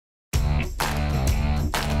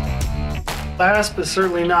Last but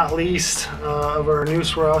certainly not least of our new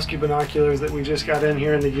Swarovski binoculars that we just got in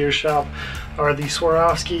here in the gear shop are the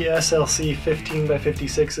Swarovski SLC 15 by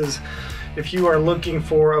 56s. If you are looking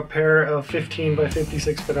for a pair of 15 by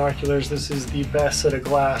 56 binoculars, this is the best set of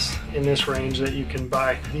glass in this range that you can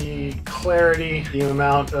buy. The clarity, the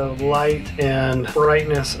amount of light and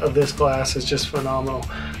brightness of this glass is just phenomenal.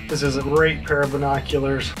 This is a great pair of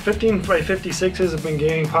binoculars. 15 by 56s have been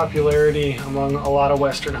gaining popularity among a lot of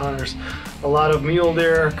Western hunters. A lot of mule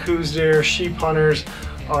deer, coos deer, sheep hunters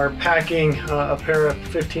are packing a pair of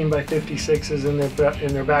 15 by 56s in their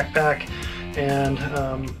backpack and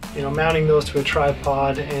mounting those to a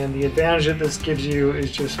tripod, and the advantage that this gives you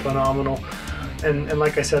is just phenomenal. And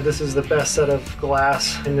like I said, this is the best set of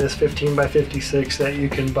glass in this 15 by 56 that you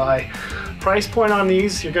can buy. Price point on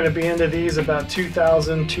these, you're going to be into these about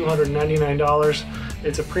 $2,299.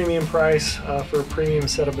 It's a premium price for a premium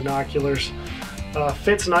set of binoculars.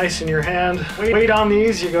 Fits nice in your hand. Weight on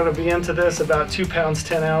these, you're going to be into this about 2 pounds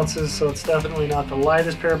 10 ounces, so it's definitely not the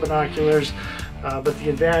lightest pair of binoculars. But the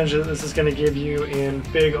advantage that this is going to give you in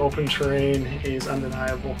big open terrain is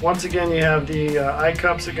undeniable. Once again, you have the eye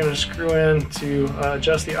cups that are going to screw in to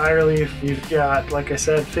adjust the eye relief. You've got, like I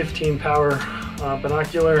said, 15 power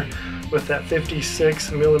binocular with that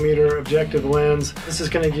 56mm objective lens. This is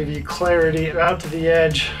going to give you clarity out to the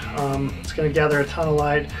edge. It's going to gather a ton of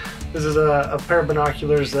light. This is a pair of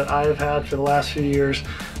binoculars that I have had for the last few years.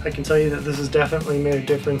 I can tell you that this has definitely made a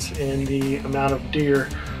difference in the amount of deer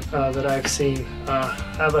that I've seen. I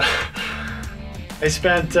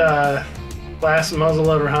spent last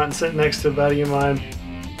muzzleloader hunting sitting next to a buddy of mine.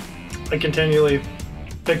 I continually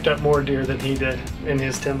picked up more deer than he did in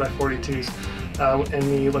his 10 by 42s. And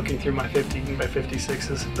me looking through my 15 by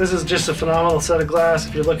 56s. This is just a phenomenal set of glass.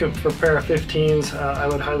 If you're looking for a pair of 15s, I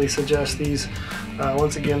would highly suggest these.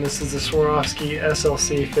 Once again, this is the Swarovski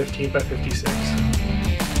SLC 15 by 56.